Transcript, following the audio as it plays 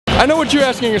I know what you're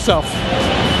asking yourself.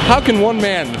 How can one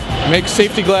man make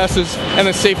safety glasses and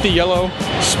a safety yellow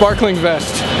sparkling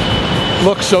vest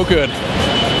look so good?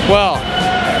 Well,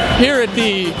 here at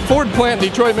the Ford plant in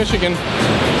Detroit, Michigan,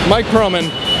 Mike Perlman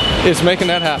is making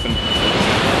that happen.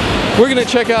 We're going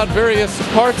to check out various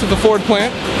parts of the Ford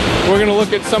plant. We're going to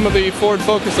look at some of the Ford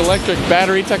Focus electric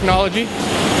battery technology.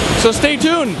 So stay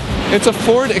tuned. It's a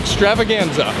Ford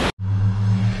extravaganza.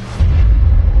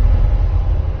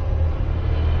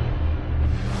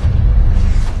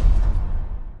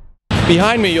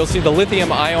 Behind me, you'll see the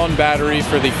lithium-ion battery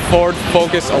for the Ford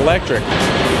Focus Electric.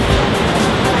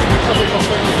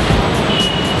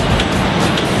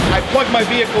 I plug my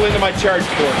vehicle into my charge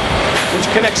port, which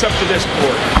connects up to this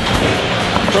port.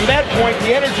 From that point,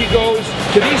 the energy goes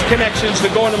to these connections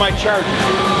that go into my charger.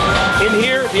 In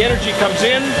here, the energy comes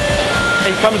in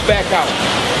and comes back out.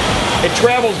 It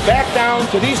travels back down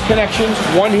to these connections,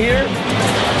 one here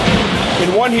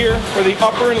and one here for the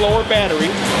upper and lower battery.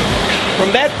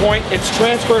 From that point, it's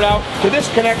transferred out to this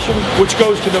connection, which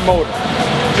goes to the motor.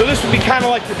 So this would be kind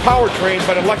of like your powertrain,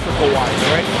 but electrical-wise,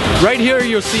 right? Right here,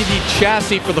 you'll see the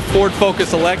chassis for the Ford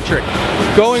Focus Electric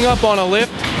going up on a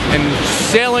lift and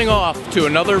sailing off to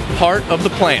another part of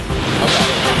the plant.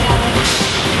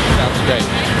 Sounds great.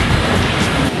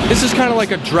 This is kind of like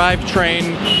a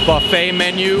drivetrain buffet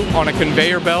menu on a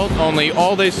conveyor belt, only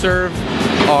all they serve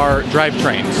are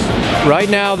drivetrains. Right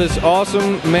now, this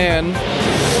awesome man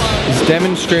is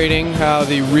demonstrating how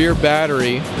the rear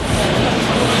battery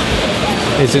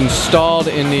is installed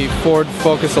in the Ford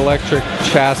Focus Electric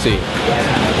chassis.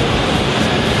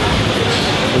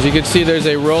 As you can see, there's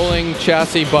a rolling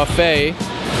chassis buffet,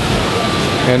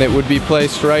 and it would be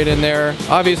placed right in there.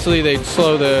 Obviously, they'd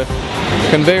slow the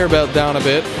conveyor belt down a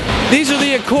bit. These are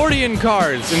the accordion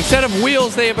cars. Instead of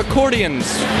wheels, they have accordions.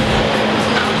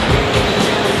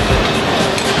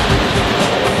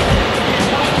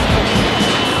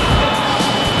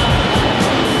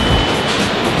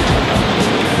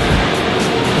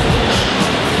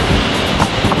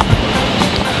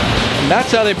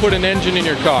 That's how they put an engine in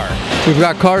your car. We've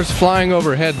got cars flying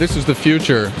overhead. This is the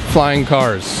future, flying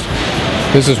cars.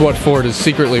 This is what Ford is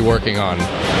secretly working on.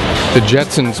 The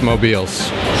Jetsons mobiles.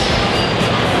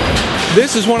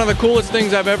 This is one of the coolest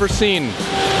things I've ever seen.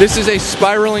 This is a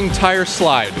spiraling tire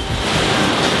slide.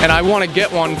 And I want to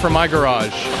get one for my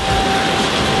garage.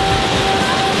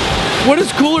 What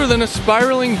is cooler than a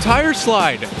spiraling tire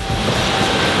slide?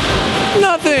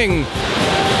 Nothing!